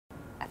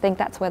think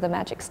that's where the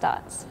magic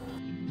starts.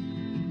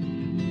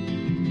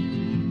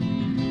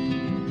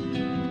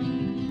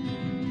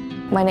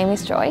 My name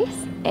is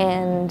Joyce,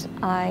 and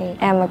I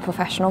am a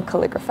professional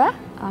calligrapher.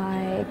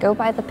 I go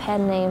by the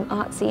pen name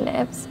Artsy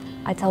Nibs.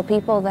 I tell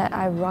people that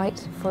I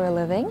write for a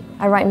living.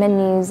 I write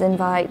menus,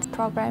 invites,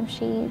 program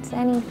sheets,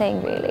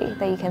 anything really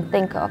that you can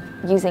think of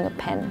using a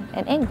pen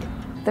and ink.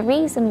 The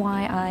reason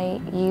why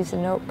I use a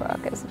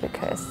notebook is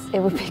because it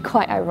would be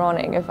quite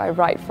ironic if I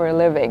write for a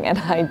living and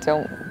I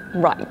don't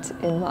write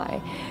in my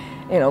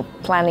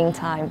planning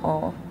time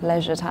or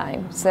leisure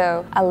time.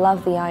 So I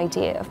love the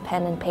idea of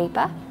pen and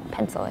paper,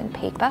 pencil and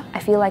paper. I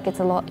feel like it's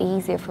a lot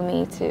easier for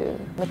me to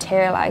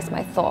materialize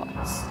my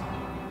thoughts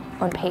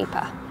on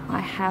paper. I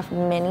have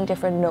many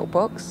different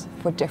notebooks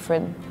for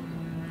different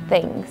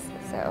things.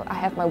 So I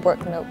have my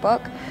work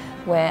notebook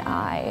where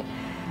I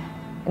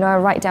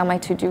write down my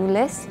to-do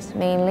list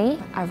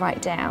mainly. I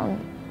write down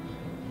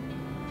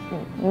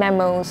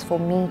memos for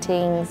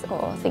meetings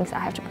or things I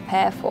have to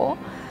prepare for.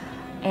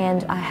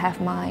 And I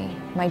have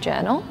my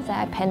journal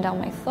that I pen down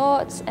my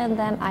thoughts, and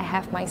then I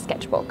have my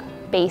sketchbook.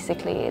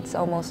 Basically, it's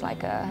almost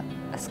like a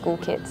school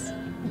kid's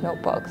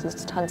notebook.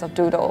 There's tons of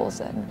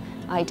doodles and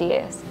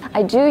ideas.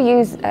 I do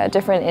use a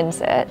different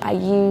insert. I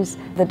use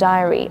the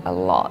diary a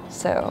lot,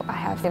 so I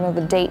have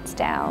the dates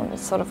down.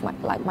 It's sort of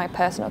like my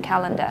personal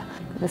calendar.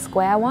 The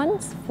square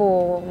ones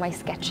for my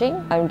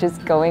sketching. I'm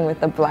just going with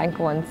the blank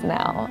ones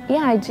now. Yeah,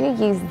 I do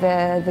use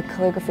the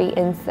calligraphy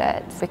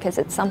inserts because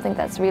it's something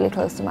that's really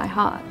close to my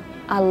heart.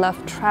 I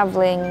love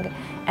traveling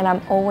and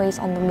I'm always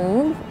on the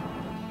move.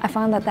 I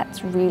find that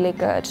that's really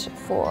good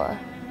for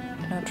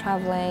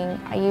traveling.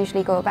 I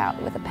usually go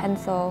about with a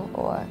pencil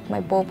or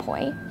my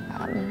ballpoint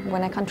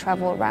when I can't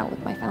travel around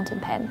with my fountain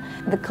pen.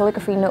 The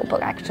calligraphy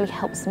notebook actually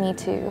helps me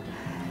to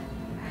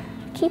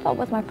keep up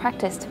with my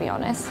practice, to be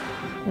honest.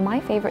 My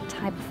favorite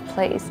type of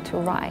place to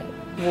write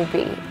will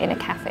be in a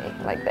cafe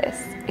like this.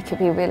 It could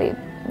be really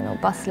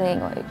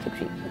bustling, or it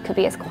could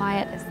be as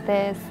quiet as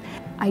this.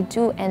 I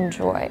do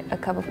enjoy a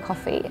cup of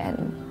coffee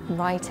and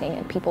writing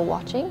and people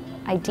watching,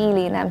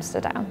 ideally in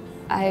Amsterdam.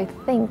 I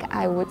think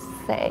I would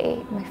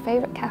say my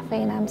favorite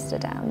cafe in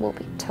Amsterdam will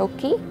be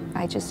Toki.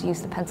 I just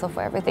use the pencil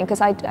for everything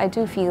because I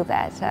do feel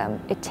that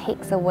it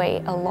takes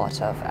away a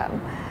lot of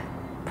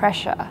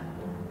pressure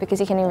because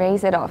you can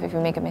erase it off if you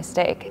make a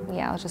mistake.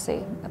 Yeah, I'll just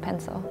say a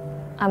pencil.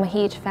 I'm a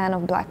huge fan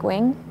of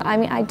Blackwing. I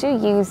mean, I do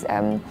use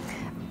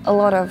a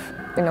lot of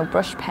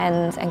brush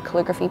pens and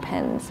calligraphy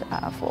pens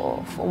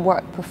for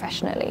work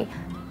professionally.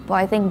 But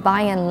I think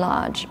by and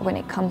large, when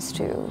it comes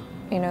to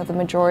the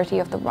majority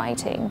of the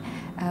writing,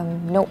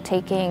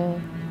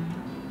 note-taking,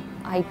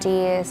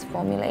 ideas,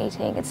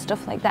 formulating, and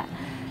stuff like that,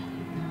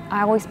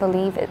 I always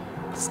believe it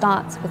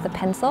starts with the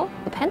pencil.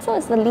 The pencil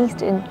is the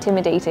least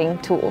intimidating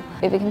tool.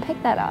 If you can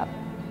pick that up,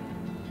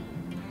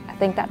 I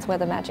think that's where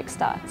the magic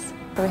starts.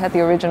 So we had the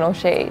original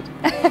shade.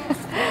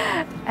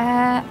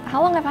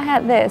 How long have I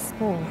had this?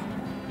 Ooh,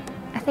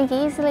 I think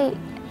easily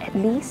at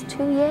least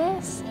 2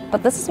 years.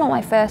 But this is not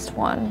my first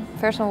one.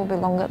 First one will be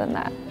longer than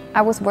that.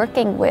 I was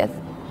working with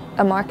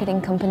a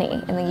marketing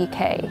company in the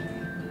UK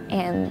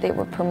and they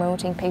were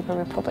promoting Paper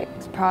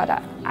Republic's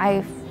product.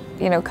 I've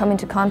come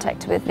into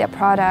contact with their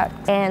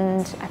product,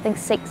 and I think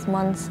 6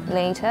 months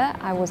later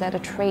I was at a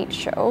trade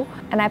show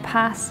and I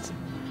passed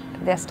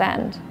their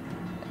stand.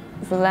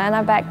 So then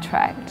I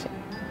backtracked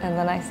and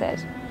then I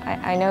said,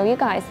 I know you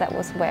guys. That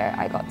was where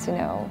I got to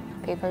know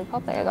Paper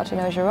Republic. I got to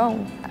know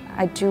Jerome.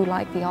 I do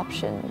like the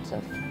options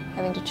of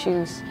having to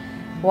choose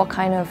what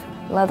kind of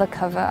leather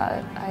cover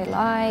I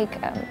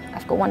like.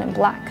 I've got one in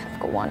black, I've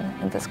got one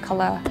in this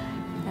color,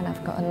 and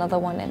I've got another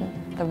one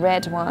in the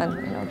red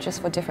one,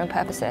 just for different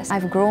purposes.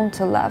 I've grown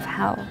to love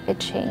how it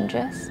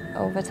changes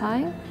over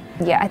time.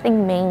 Yeah, I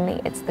think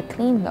mainly it's the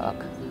clean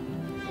look,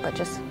 but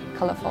just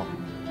colorful.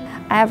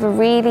 I have a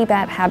really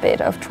bad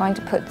habit of trying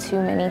to put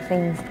too many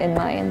things in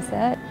my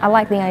insert. I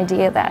like the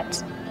idea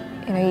that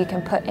you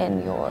can put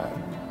in your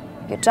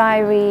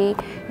diary,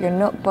 your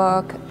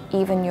notebook,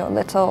 even your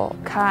little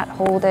card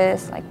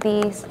holders like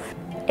these.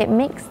 It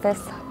makes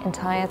this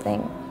entire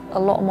thing a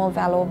lot more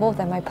valuable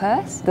than my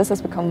purse. This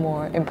has become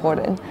more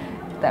important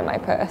than my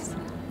purse.